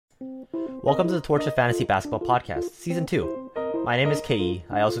Welcome to the Torch of Fantasy Basketball Podcast, Season 2. My name is KE,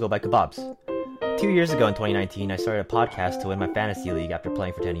 I also go by Kebabs. 2 years ago in 2019, I started a podcast to win my fantasy league after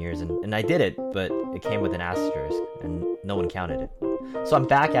playing for 10 years, and I did it, but it came with an asterisk, and no one counted it. So I'm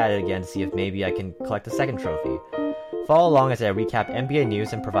back at it again to see if maybe I can collect a second trophy. Follow along as I recap NBA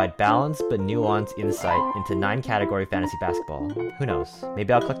news and provide balanced but nuanced insight into 9-category fantasy basketball. Who knows,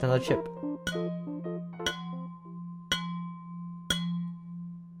 maybe I'll collect another chip.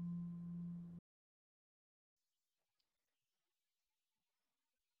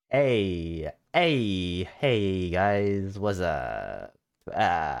 Hey guys, what's up?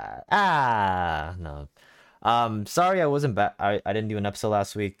 No. Sorry I wasn't back. I didn't do an episode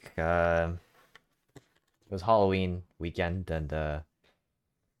last week. It was Halloween weekend, and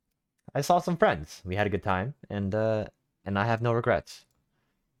I saw some friends. We had a good time, and I have no regrets.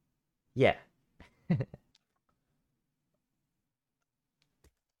 Yeah.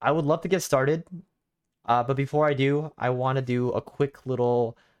 I would love to get started, but before I do, I want to do a quick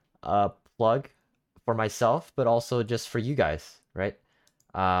little uh plug for myself, but also just for you guys, right?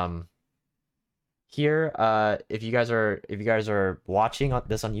 Um, Here, if you guys are watching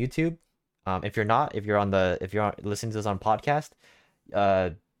this on YouTube, if you're not, if you're listening to this on podcast,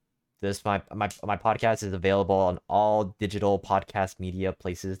 uh, this my podcast is available on all digital podcast media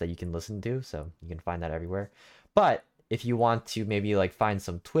places that you can listen to, so you can find that everywhere. But if you want to maybe like find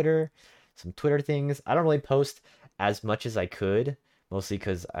some Twitter things, I don't really post as much as I could, mostly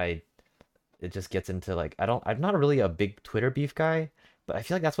because it just gets into like I'm not really a big Twitter beef guy, but I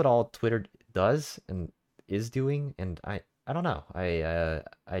feel like that's what all Twitter does and is doing, and I don't know. I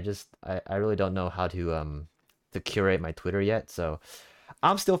really don't know how to curate my Twitter yet, so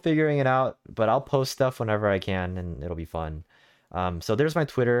I'm still figuring it out, but I'll post stuff whenever I can and it'll be fun. So there's my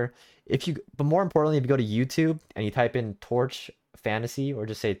Twitter. But more importantly, if you go to YouTube and you type in Torch Fantasy or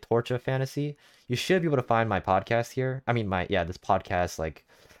just say Torch of Fantasy, you should be able to find my podcast here. I mean, this podcast, like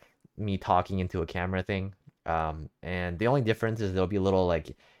me talking into a camera thing. And the only difference is there'll be little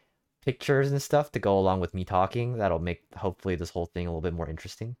like pictures and stuff to go along with me talking. That'll make hopefully this whole thing a little bit more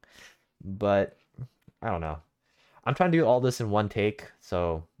interesting. But I don't know. I'm trying to do all this in one take,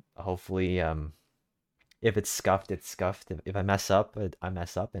 so hopefully, if it's scuffed, it's scuffed. If I mess up, I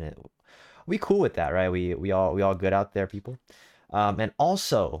mess up, and we cool with that, right? We all good out there, people. And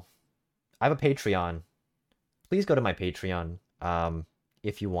also, I have a Patreon. Please go to my Patreon,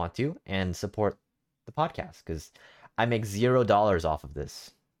 if you want to, and support the podcast, because I make $0 off of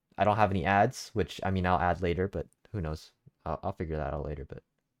this. I don't have any ads, which I mean I'll add later, but who knows? I'll figure that out later. But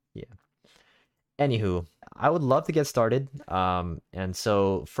yeah. Anywho, I would love to get started. And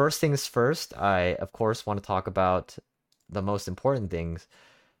so first things first, I of course want to talk about the most important things.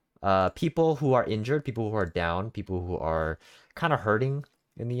 People who are injured, people who are down, people who are kind of hurting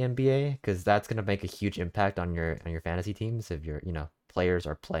in the NBA, because that's gonna make a huge impact on your fantasy teams if your players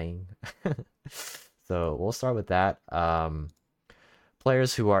are playing. So we'll start with that.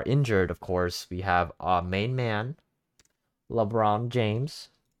 Players who are injured, of course, we have main man, LeBron James,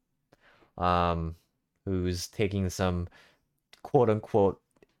 who's taking some quote unquote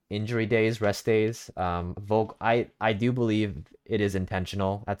injury days, rest days. I do believe it is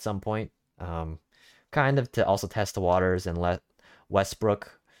intentional at some point, kind of to also test the waters and let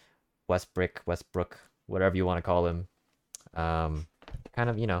Westbrook, whatever you want to call him, kind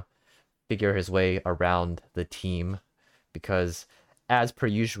of figure his way around the team, because as per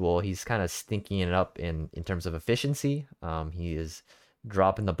usual, he's kind of stinking it up in terms of efficiency. He is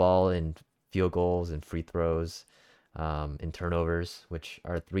dropping the ball in field goals and free throws, in turnovers, which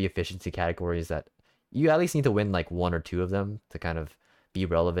are 3 efficiency categories that you at least need to win like 1 or 2 of them to kind of be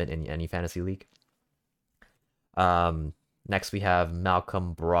relevant in any fantasy league. Next we have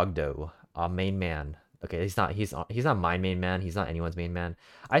Malcolm Brogdon, a main man. Okay, he's not my main man. He's not anyone's main man.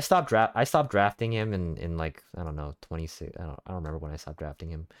 I stopped drafting him in like, I don't know, 26. I don't remember when I stopped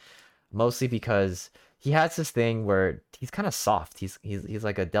drafting him. Mostly because he has this thing where he's kind of soft. He's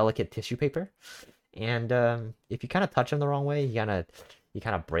like a delicate tissue paper, and if you kind of touch him the wrong way, he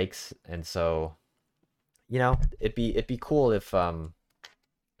kind of breaks. And so, it'd be cool if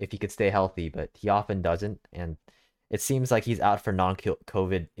he could stay healthy, but he often doesn't, and it seems like he's out for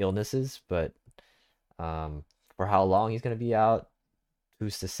non-COVID illnesses, but for how long he's gonna be out,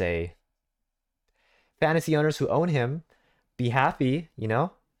 who's to say? Fantasy owners who own him, be happy,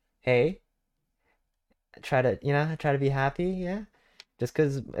 Hey, try to be happy, yeah. Just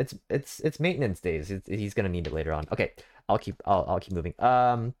because it's maintenance days, he's gonna need it later on. Okay, I'll keep moving.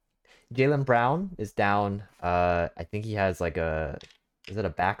 Jaylen Brown is down. I think he has like is it a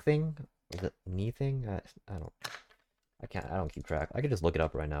back thing? Is it a knee thing? I don't keep track. I could just look it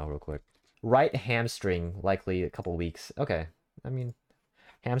up right now real quick. Right hamstring, likely a couple weeks. Okay. I mean,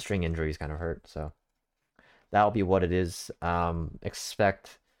 hamstring injuries kind of hurt, so that'll be what it is.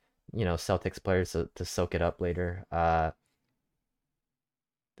 Expect, Celtics players to soak it up later. The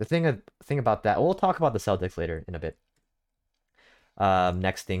thing about that, we'll talk about the Celtics later in a bit.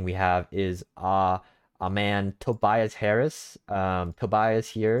 Next thing we have is a man Tobias Harris. Tobias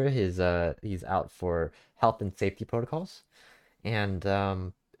here, he's out for health and safety protocols, and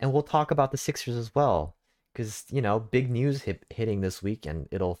we'll talk about the Sixers as well, because big news hitting this week, and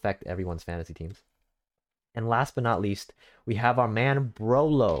it'll affect everyone's fantasy teams. And last but not least, we have our man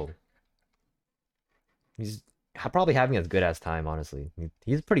Brolo. He's probably having as good as time, honestly.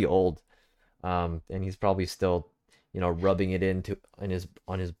 He's pretty old, and he's probably still, rubbing it on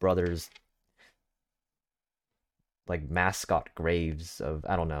his brother's like mascot graves of,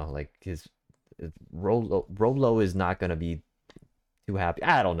 I don't know, like his Rolo is not gonna be too happy.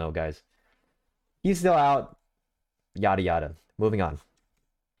 I don't know, guys. He's still out. Yada yada. Moving on.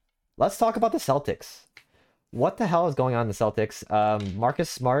 Let's talk about the Celtics. What the hell is going on in the Celtics? Marcus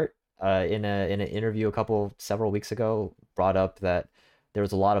Smart, in an interview several weeks ago, brought up that there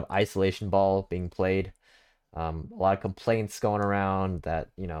was a lot of isolation ball being played. A lot of complaints going around that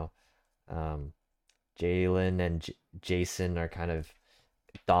um, Jalen and Jason are kind of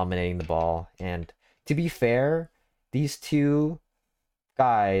dominating the ball. And to be fair, these two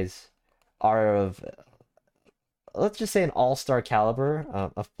guys are of, let's just say, an all-star caliber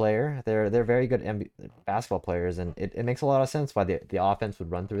of player. They're very good basketball players, and it makes a lot of sense why the offense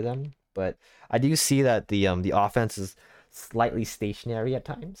would run through them. But I do see that the offense is slightly stationary at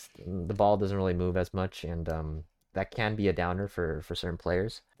times. The ball doesn't really move as much, and that can be a downer for certain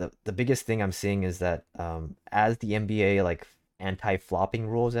players. The biggest thing I'm seeing is that as the NBA like anti-flopping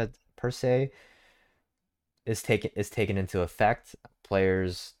rules at per se is taken into effect,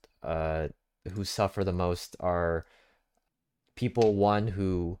 players who suffer the most are people, one,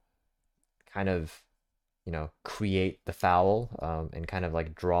 who kind of create the foul, and kind of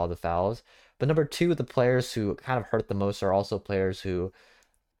like draw the fouls. But number two, the players who kind of hurt the most are also players who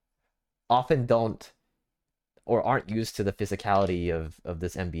often don't or aren't used to the physicality of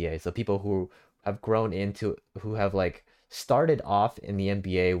this NBA. So people who have like started off in the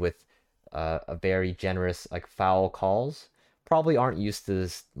NBA with a very generous like foul calls probably aren't used to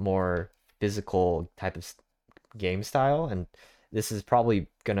this more physical type of game style, and this is probably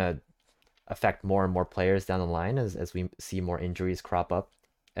gonna affect more and more players down the line as we see more injuries crop up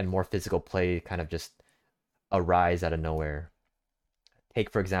and more physical play kind of just arise out of nowhere. Take,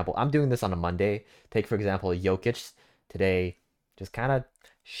 for example, I'm doing this on a Monday. Take, for example, Jokic today just kind of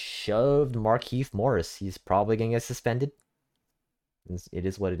shoved Markieff Morris. He's probably going to get suspended. It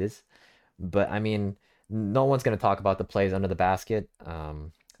is what it is. But I mean, no one's going to talk about the plays under the basket,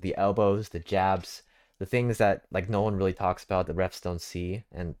 the elbows, the jabs, the things that like no one really talks about, the refs don't see,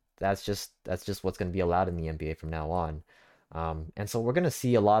 and that's just what's going to be allowed in the NBA from now on. And so we're going to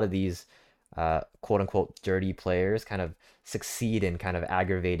see a lot of these quote unquote dirty players kind of succeed in kind of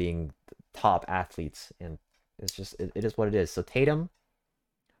aggravating top athletes, and it is what it is. So Tatum,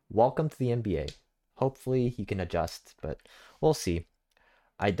 welcome to the NBA. Hopefully he can adjust, but we'll see.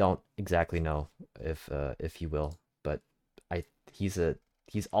 I don't exactly know if he will, but I he's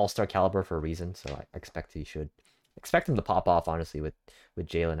all-star caliber for a reason, so I expect he should expect him to pop off, honestly, with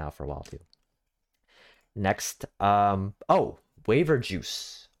Jalen out for a while too. Next, waiver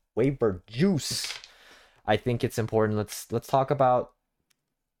juice. Waiver juice. I think it's important. Let's talk about,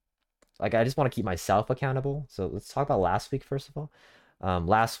 like, I just want to keep myself accountable. So let's talk about last week first of all.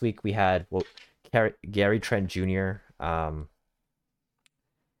 Last week we had, well, Gary Trent Jr.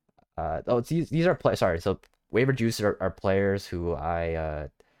 These are play. Sorry, so waiver juice are players who I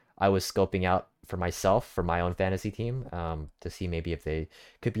was scoping out for myself for my own fantasy team, to see maybe if they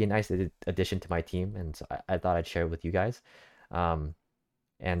could be a nice addition to my team, and so I thought I'd share it with you guys. Um,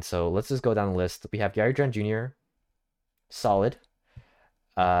 and so let's just go down the list. We have Gary Trent Jr., solid.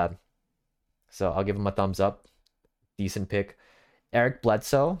 Uh, so I'll give him a thumbs up, decent pick. Eric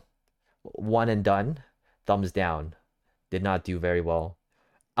Bledsoe, one and done, thumbs down, did not do very well.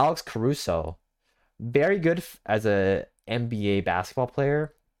 Alex Caruso, very good as a NBA basketball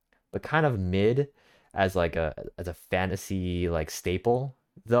player, but kind of mid as a fantasy like staple.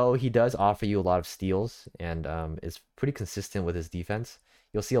 Though he does offer you a lot of steals, and is pretty consistent with his defense.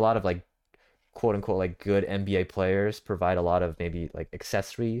 You'll see a lot of like quote unquote like good NBA players provide a lot of maybe like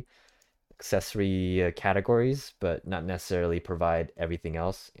accessory categories, but not necessarily provide everything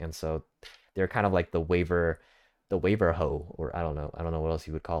else. And so they're kind of like the waiver hoe, or I don't know what else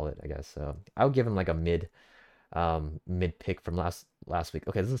you would call it. I guess I would give him like a mid. mid pick from last week.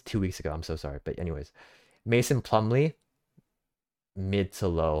 Okay, this is 2 weeks ago. I'm so sorry, but anyways, Mason Plumlee, mid to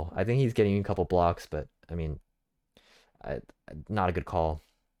low. I think he's getting a couple blocks, but I mean, I, not a good call.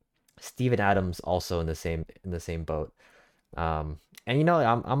 Steven Adams also in the same boat. And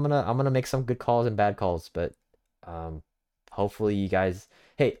I'm gonna make some good calls and bad calls, but um, hopefully you guys.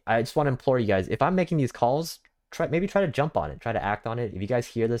 Hey, I just want to implore you guys, if I'm making these calls, try to jump on it, try to act on it. If you guys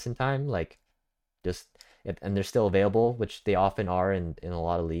hear this in time, like just and they're still available, which they often are in a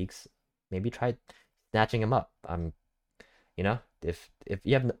lot of leagues, maybe try snatching them up. If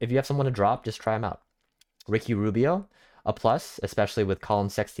you have someone to drop, just try them out. Ricky Rubio, a plus, especially with Colin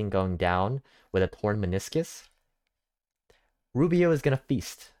Sexton going down with a torn meniscus. Rubio is gonna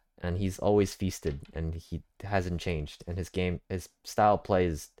feast, and he's always feasted, and he hasn't changed. And his style of play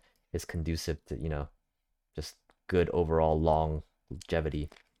is conducive to just good overall longevity.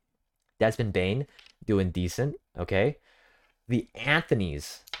 Desmond Bain doing decent, okay. The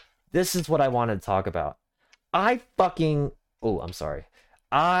Anthonys, this is what I wanted to talk about. I fucking I'm sorry.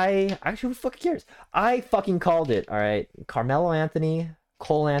 I actually who fucking cares? I fucking called it. All right, Carmelo Anthony,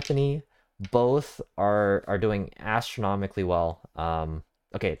 Cole Anthony, both are doing astronomically well.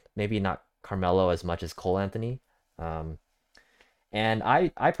 Okay, maybe not Carmelo as much as Cole Anthony. Um, and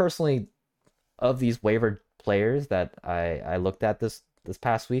I personally, of these waivered players that I looked at this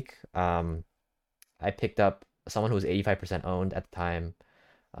past week, I picked up someone who was 85% owned at the time,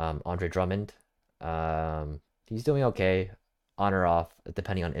 Andre Drummond. He's doing okay, on or off,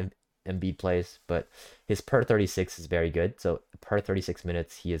 depending on Embiid plays, but his per 36 is very good. So per 36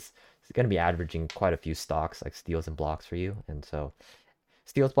 minutes, he's going to be averaging quite a few stocks, like steals and blocks for you. And so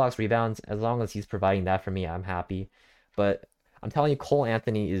steals, blocks, rebounds, as long as he's providing that for me, I'm happy. But I'm telling you, Cole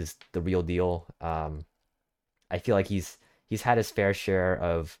Anthony is the real deal. I feel like he's had his fair share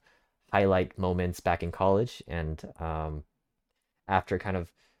of highlight moments back in college, and after kind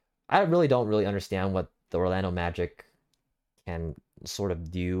of, I really don't really understand what the Orlando Magic can sort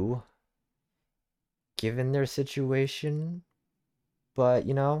of do given their situation, but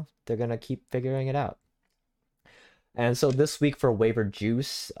they're gonna keep figuring it out. And so this week for waiver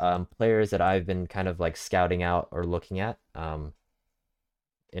juice, players that I've been kind of like scouting out or looking at,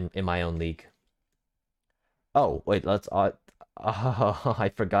 in my own league. Oh wait, let's. Oh, I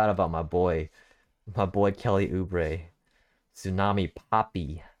forgot about my boy Kelly Oubre, Tsunami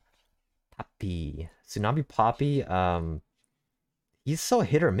Poppy, Tsunami Poppy. He's so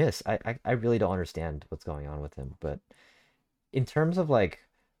hit or miss. I really don't understand what's going on with him. But in terms of like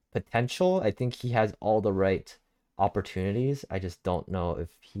potential, I think he has all the right opportunities. I just don't know if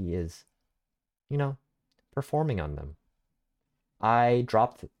he is, you know, performing on them. I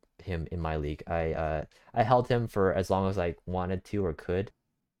dropped him in my league. I held him for as long as I wanted to or could.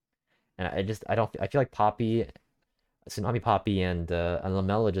 And I don't I feel like Poppy, Tsunami Poppy and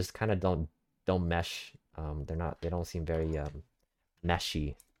Lamella just kind of don't mesh. They don't seem very meshy.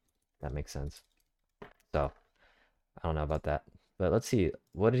 If that makes sense. So I don't know about that. But let's see.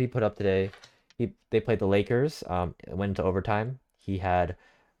 What did he put up today? They played the Lakers. It went into overtime. He had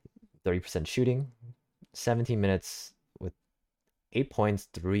 30% shooting, 17 minutes with 8 points,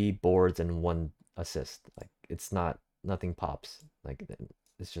 3 boards, and 1 assist. Like it's not nothing pops. Like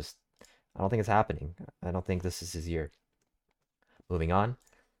it's just I don't think it's happening. I don't think this is his year. Moving on.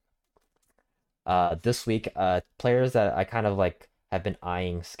 This week, players that I kind of like have been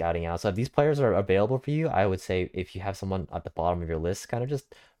eyeing scouting out. So if these players are available for you, I would say if you have someone at the bottom of your list, kind of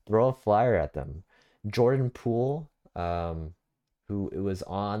just throw a flyer at them. Jordan Poole, who it was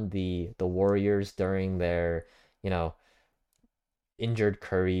on the Warriors during their, you know, injured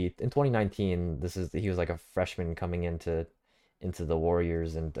Curry in 2019. He was like a freshman coming into the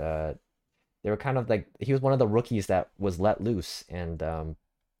Warriors, and they were kind of like he was one of the rookies that was let loose, and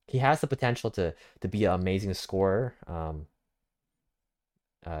he has the potential to be an amazing scorer.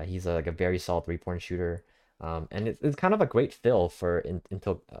 He's like a very solid 3-point shooter, and it's kind of a great fill for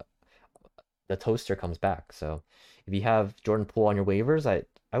until the toaster comes back. So if you have Jordan Poole on your waivers,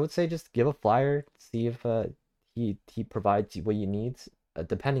 I would say just give a flyer, see if he provides you what you need.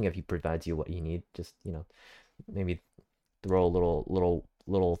 Depending if he provides you what you need, just maybe throw a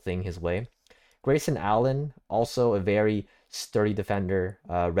little thing his way. Grayson Allen, also a very sturdy defender.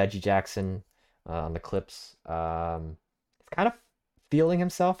 Reggie Jackson on the Clips. He's kind of feeling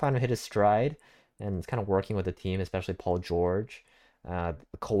himself, kind of hit his stride, and it's kind of working with the team, especially Paul George.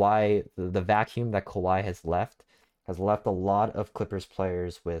 Kawhi, the vacuum that Kawhi has left a lot of Clippers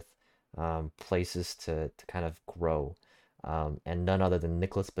players with places to kind of grow. And none other than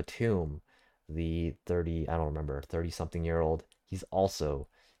Nicholas Batum, the 30, I don't remember, 30 something year old. He's also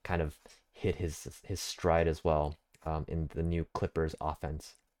kind of hit his stride as well in the new Clippers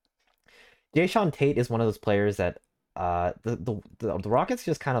offense. Jayshawn Tate is one of those players that the Rockets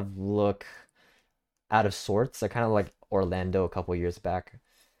just kind of look out of sorts. They're kind of like Orlando a couple years back,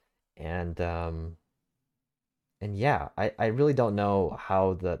 and yeah, I really don't know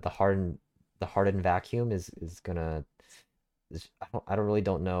how the Harden vacuum is gonna. I don't really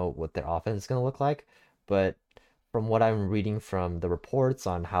don't know what their offense is gonna look like, but from what I'm reading from the reports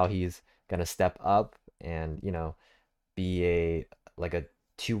on how he's gonna step up and be a like a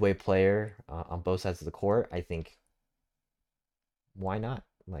two-way player on both sides of the court, I think why not?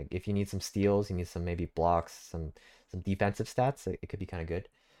 Like if you need some steals, you need some maybe blocks, some defensive stats, it could be kind of good.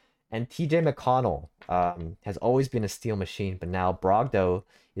 And TJ McConnell has always been a steal machine, but now Brogdon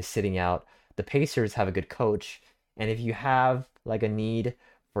is sitting out. The Pacers have a good coach, and if you have like a need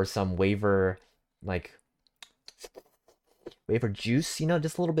for some like waiver juice,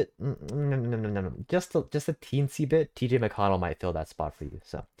 just a little bit, no, just a teensy bit, TJ McConnell might fill that spot for you.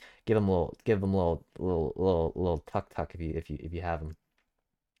 So give him a little tuck if you have him.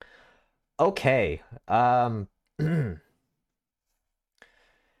 Okay, Joel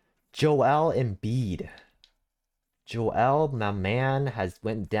Embiid. Joel, my man, has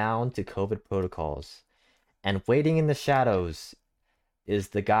went down to COVID protocols, and waiting in the shadows is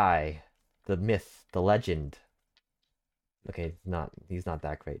the guy, the myth, the legend. Okay, he's not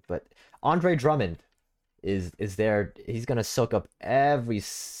that great, but Andre Drummond is there. He's gonna soak up every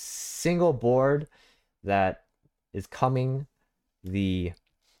single board that is coming the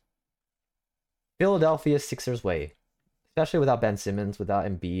Philadelphia Sixers way, especially without Ben Simmons, without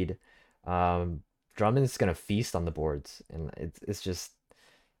Embiid. Drummond's gonna feast on the boards, and it's just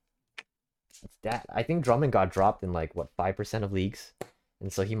it's that. I think Drummond got dropped in like what 5% of leagues,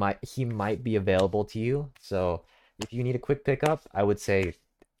 and so he might be available to you. So if you need a quick pickup, I would say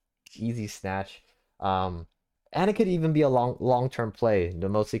easy snatch. And it could even be a long term play,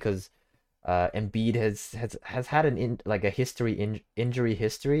 mostly because Embiid has had like a injury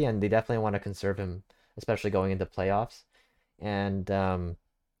history, and they definitely want to conserve him, especially going into playoffs. And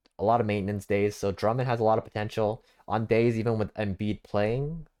a lot of maintenance days. So Drummond has a lot of potential. On days even with Embiid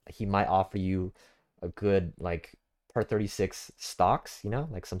playing, he might offer you a good like per 36 stocks,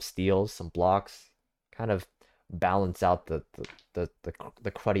 like some steals, some blocks, kind of balance out the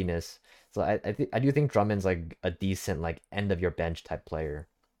cruddiness. So I do think Drummond's like a decent like end of your bench type player.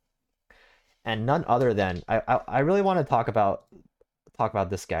 And none other than I really want to talk about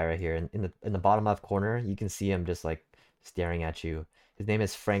this guy right here in the bottom left corner. You can see him just like staring at you. His name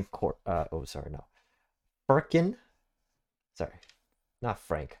is oh sorry, no. Furkan. Sorry. Not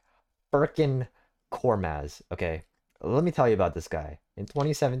Frank. Furkan Kormaz. Okay. Let me tell you about this guy. In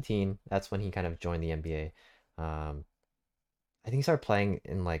 2017, that's when he kind of joined the NBA. I think he started playing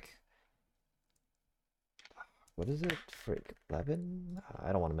in like what is it? Frick 11?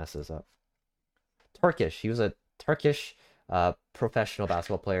 I don't want to mess this up. Turkish. He was a Turkish professional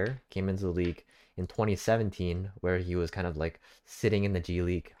basketball player. Came into the league in 2017, where he was kind of like sitting in the G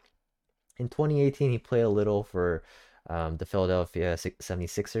League. In 2018, he played a little for the Philadelphia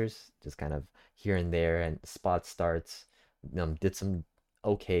 76ers, just kind of here and there, and spot starts. Did some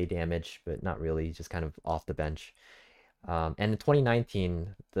okay damage, but not really, just kind of off the bench. And in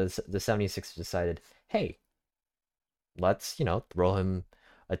 2019, the 76ers decided, hey, let's throw him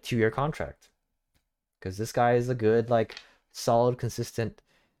a 2-year contract because this guy is a good like solid, consistent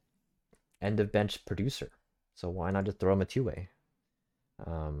end of bench producer. So why not just throw him a two-way?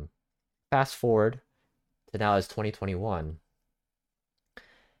 Fast forward to now is 2021,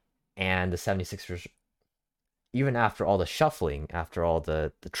 and the 76ers, even after all the shuffling, after all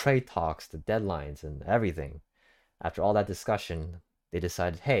the trade talks, the deadlines, and everything, after all that discussion, they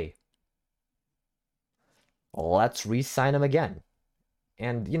decided, hey, let's re-sign him again.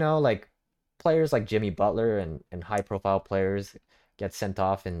 And like players like Jimmy Butler and high profile players get sent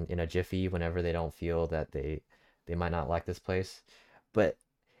off in a jiffy whenever they don't feel that they might not like this place. But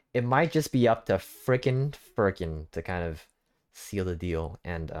it might just be up to frickin' Firkin to kind of seal the deal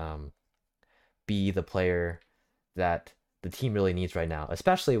and be the player that the team really needs right now,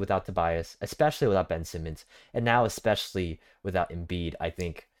 especially without Tobias, especially without Ben Simmons, and now especially without Embiid. I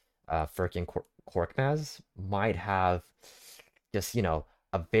think Firkin Korkmaz might have just a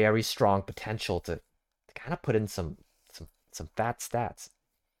very strong potential to kind of put in some fat stats.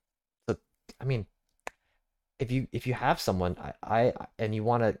 So I mean, if you have someone I and you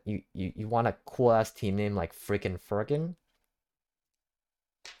want a cool ass team name like freaking Ferkin,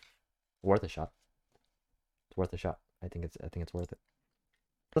 worth a shot. It's worth a shot. I think it's worth it.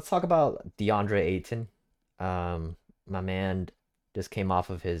 Let's talk about DeAndre Ayton. My man just came off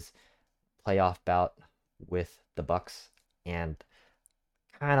of his playoff bout with the Bucks, and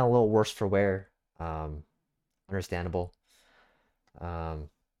kind of a little worse for wear. Um, Understandable. Um,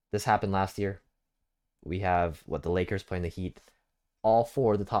 this happened last year. We have what the Lakers playing the Heat. All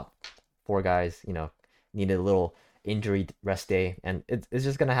four of the top four guys, needed a little injury rest day, and it's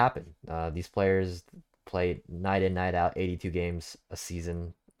just gonna happen. These players play night in, night out, 82 games a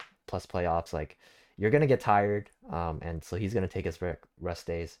season plus playoffs. Like you're gonna get tired, and so he's gonna take his rest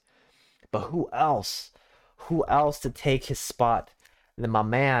days. But who else? Who else to take his spot than my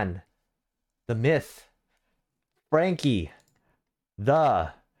man, the myth, Frankie,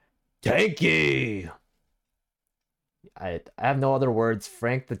 the Tanky? I have no other words.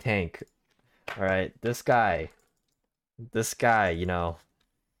 Frank the Tank. All right, this guy, he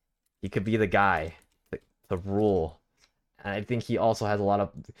could be the guy, the rule. And I think he also has a lot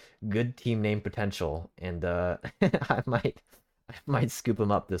of good team name potential. And I might scoop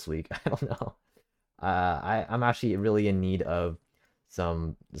him up this week. I don't know. I'm actually really in need of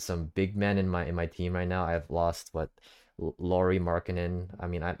some big men in my team right now. I've lost what Laurie Markkinen. I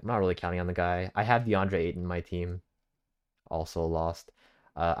mean, I'm not really counting on the guy. I have DeAndre Ayton in my team, also lost.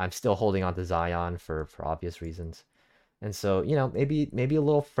 I'm still holding on to Zion for obvious reasons. And so, maybe a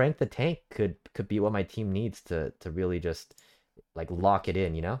little Frank the Tank could be what my team needs to really just like lock it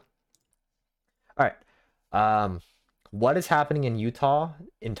in. All right. What is happening in Utah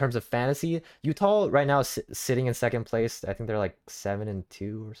in terms of fantasy? Utah right now is sitting in second place. I think they're like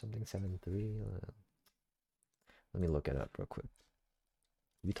 7-2 or something, 7-3. Let me look it up real quick.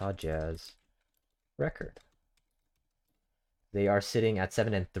 Utah Jazz record. They are sitting at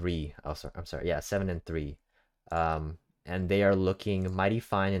 7-3. Oh, sorry. I'm sorry. Yeah, 7-3. And they are looking mighty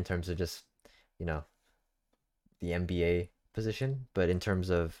fine in terms of just, you know, the NBA position, but in terms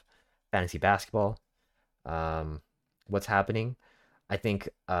of fantasy basketball, what's happening? I think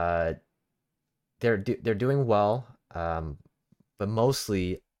they're doing well, but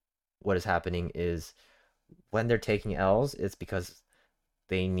mostly what is happening is when they're taking L's, it's because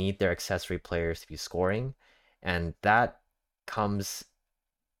they need their accessory players to be scoring, and that comes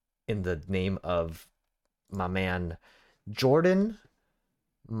in the name of my man Jordan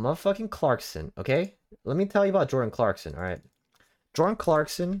motherfucking Clarkson. Okay, let me tell you about Jordan Clarkson. All right, Jordan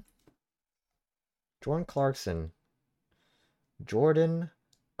Clarkson, Jordan Clarkson, Jordan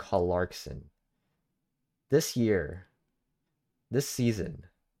Clarkson. This year, this season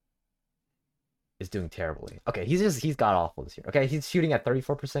is doing terribly. Okay, he's got awful this year. Okay, he's shooting at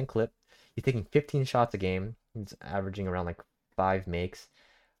 34% clip. He's taking 15 shots a game. He's averaging around like 5 makes.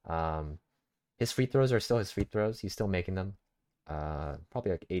 Um, his free throws are still his free throws. He's still making them.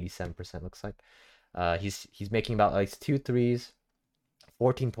 Probably like 87% looks like. He's making about like 2 threes,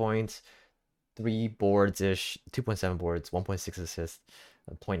 14 points, 3 boards ish, 2.7 boards, 1.6 assists,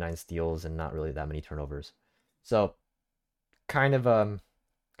 0.9 steals, and not really that many turnovers. So kind of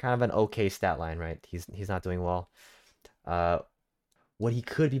an okay stat line, right? He's not doing well. Uh, what he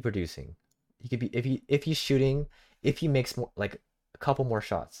could be producing, he could be if he's shooting, if he makes more like a couple more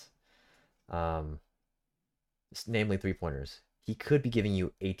shots, um, namely 3-pointers, he could be giving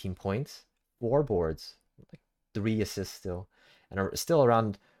you 18 points, 4 boards, like 3 assists still, and still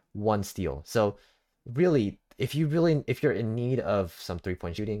around 1 steal. So really, if you're in need of some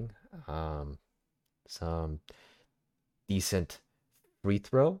 3-point shooting, some decent free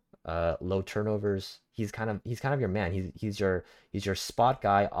throw, low turnovers, he's kind of your man. He's your spot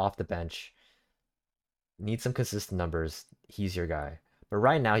guy off the bench. Needs some consistent numbers. He's your guy. But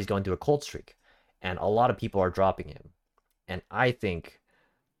right now he's going through a cold streak, and a lot of people are dropping him. And I think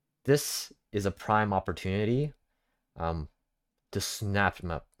this is a prime opportunity, um, to snap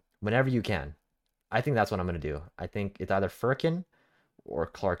him up whenever you can. I think that's what I'm gonna do. I think it's either Furkan or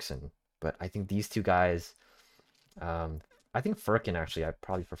Clarkson, but I think these two guys. Um, I think Furkan actually. I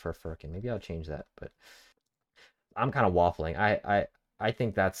probably prefer Furkan. Maybe I'll change that, but I'm kind of waffling. I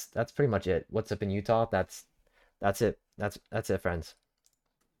think that's pretty much it. What's up in Utah? That's it. That's it, friends.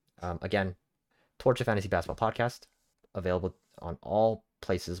 Again, Torch of Fantasy Basketball podcast available on all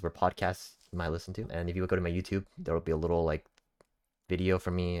places where podcasts you might listen to. And if you go to my YouTube, there will be a little like video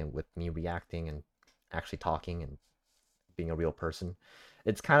for me with me reacting and actually talking and being a real person.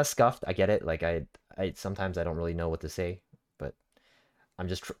 It's kind of scuffed. I get it. Like I sometimes I don't really know what to say, but I'm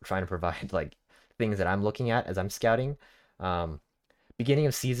just trying to provide like things that I'm looking at as I'm scouting. Um, Beginning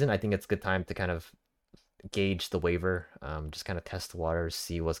of season, I think it's a good time to kind of gauge the waiver, just kind of test the waters,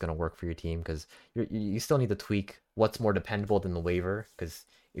 see what's going to work for your team, because you still need to tweak what's more dependable than the waiver. Because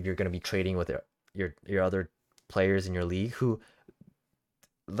if you're going to be trading with your other players in your league who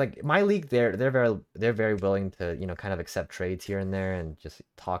like my league, they're very willing to, you know, kind of accept trades here and there and just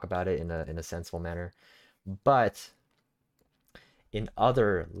talk about it in a sensible manner. But in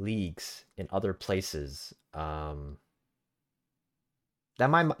other leagues, in other places, that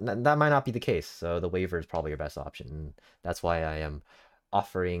might not be the case. So the waiver is probably your best option. That's why I am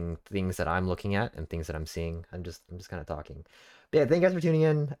offering things that I'm looking at and things that I'm seeing. I'm just kind of talking. But yeah, thank you guys for tuning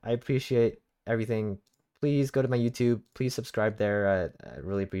in. I appreciate everything. Please go to my YouTube. Please subscribe there. I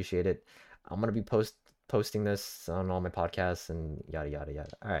really appreciate it. I'm gonna be posting this on all my podcasts and yada yada yada.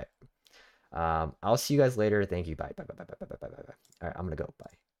 All right. I'll see you guys later. Thank you. Bye. Bye. Bye. Bye. Bye. Bye. Bye. Bye. Bye. All right. I'm gonna go.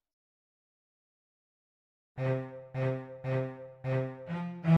 Bye.